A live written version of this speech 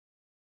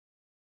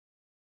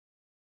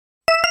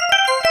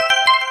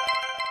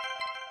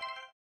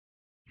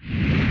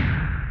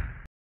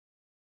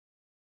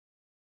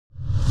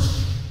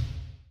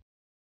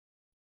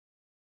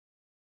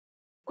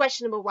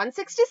Question number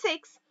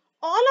 166.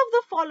 All of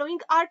the following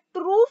are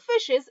true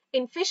fishes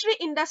in fishery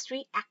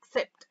industry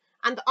except,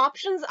 and the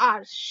options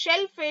are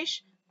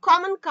shellfish,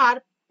 common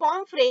carp,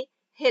 pomfret,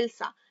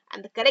 hilsa.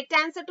 And the correct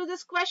answer to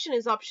this question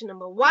is option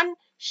number 1,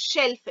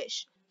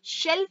 shellfish.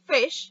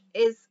 Shellfish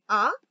is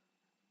a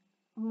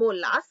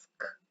mollusk.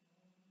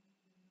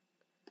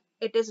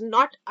 It is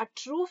not a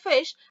true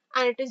fish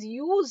and it is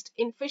used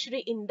in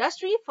fishery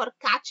industry for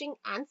catching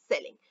and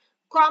selling.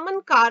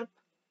 Common carp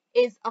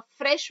is a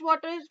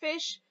freshwater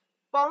fish.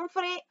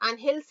 Pomfret and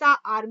hilsa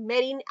are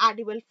marine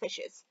edible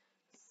fishes.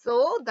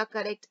 So the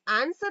correct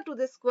answer to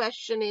this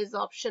question is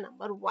option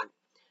number 1.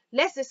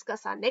 Let's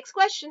discuss our next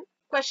question.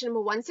 Question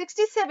number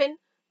 167.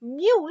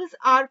 Mules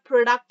are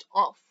product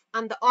of,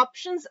 and the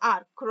options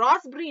are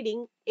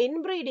crossbreeding,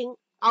 inbreeding,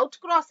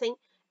 outcrossing,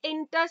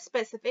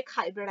 interspecific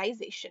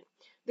hybridization.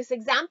 This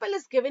example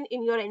is given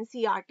in your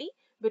NCERT,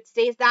 which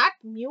says that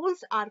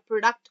mules are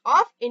product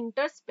of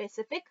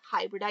interspecific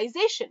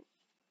hybridization,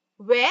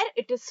 where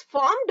it is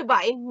formed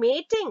by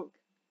mating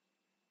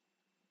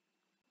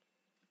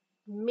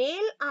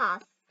male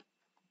ass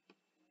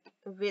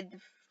with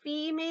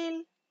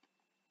female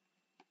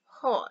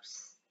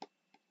horse,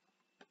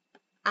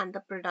 and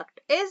the product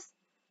is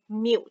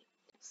mule.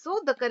 So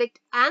the correct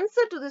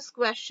answer to this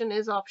question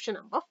is option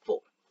number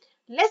 4.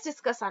 Let's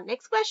discuss our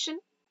next question.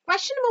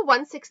 Question number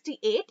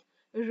 168.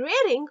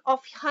 Rearing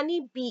of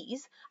honey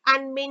bees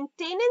and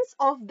maintenance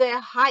of their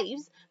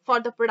hives for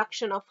the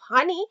production of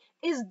honey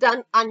is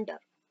done under,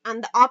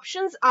 and the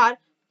options are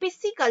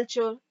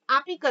pisciculture,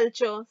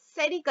 apiculture,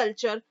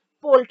 sericulture,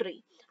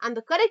 poultry. And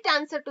the correct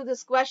answer to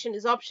this question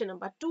is option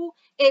number 2,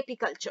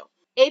 apiculture.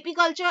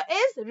 Apiculture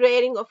is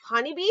rearing of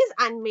honeybees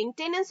and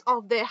maintenance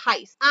of their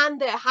hives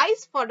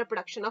for the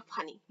production of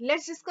honey.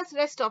 Let's discuss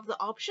rest of the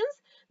options.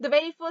 The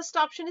very first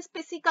option is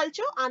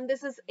pisciculture, and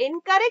this is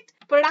incorrect.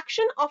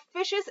 Production of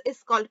fishes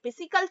is called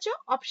pisciculture.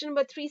 Option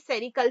number 3,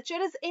 sericulture,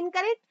 is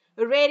incorrect.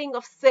 Rearing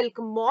of silk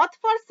moth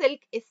for silk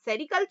is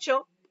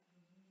sericulture.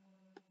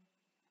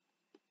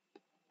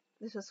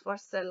 This is for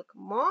silk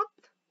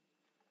moth.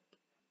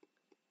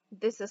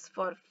 This is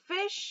for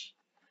fish.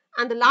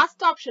 And the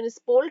last option is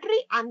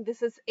poultry, and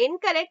this is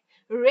incorrect.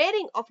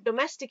 Rearing of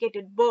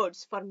domesticated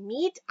birds for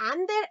meat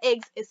and their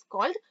eggs is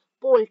called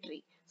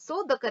poultry.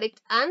 So the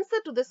correct answer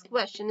to this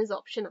question is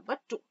option number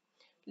 2.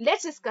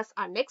 Let's discuss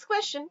our next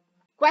question.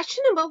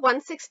 Question number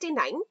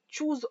 169.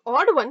 Choose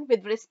odd one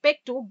with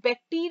respect to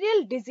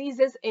bacterial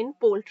diseases in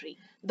poultry.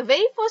 The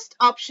very first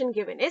option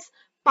given is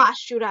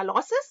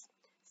pasturalosis.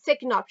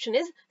 Second option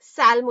is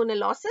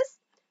salmonellosis.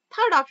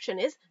 Third option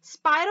is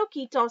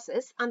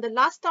spiroketosis, and the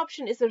last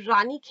option is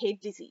Ranikhet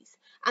disease.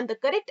 And the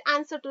correct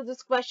answer to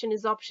this question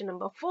is option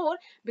number 4,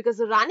 because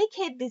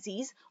Ranikhet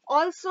disease,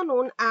 also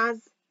known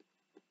as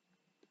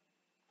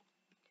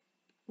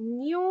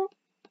Newcastle's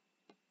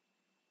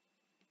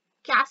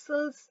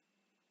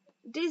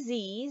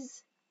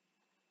disease,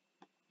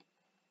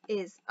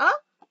 is a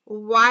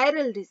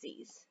viral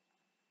disease,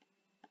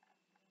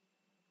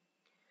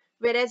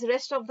 whereas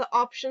rest of the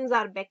options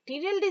are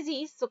bacterial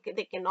disease, so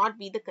they cannot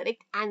be the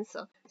correct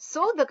answer.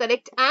 So the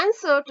correct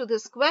answer to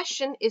this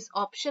question is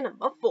option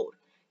number 4.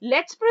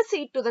 Let's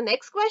proceed to the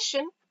next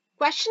question.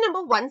 Question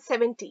number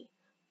 170.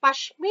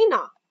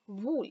 Pashmina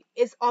wool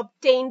is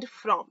obtained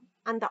from,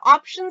 and the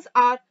options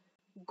are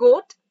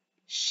goat,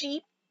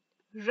 sheep,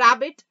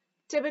 rabbit,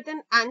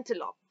 Tibetan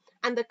antelope.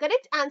 And the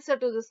correct answer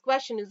to this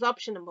question is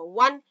option number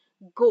 1,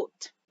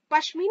 goat.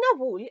 Pashmina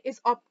wool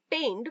is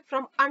obtained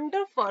from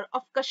underfur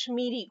of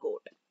Kashmiri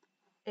goat.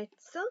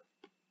 It's a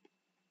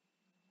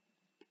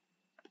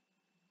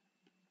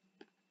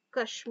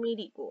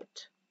Kashmiri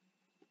goat.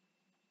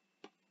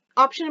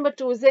 Option number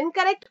 2 is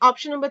incorrect.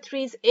 Option number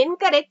 3 is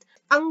incorrect.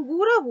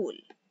 Angora wool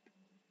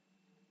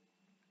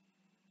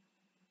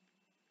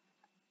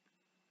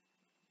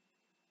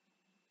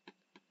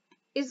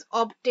is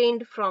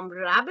obtained from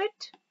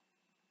rabbit.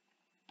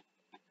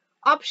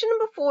 Option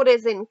number 4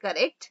 is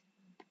incorrect.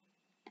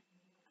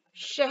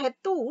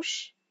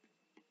 Shahtush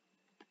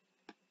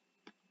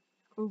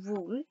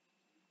wool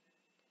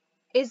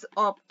is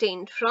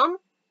obtained from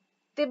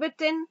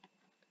Tibetan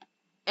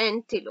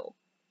antelope.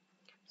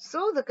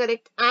 So the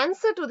correct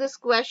answer to this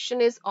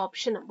question is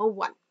option number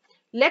 1.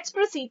 Let's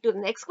proceed to the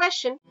next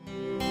question.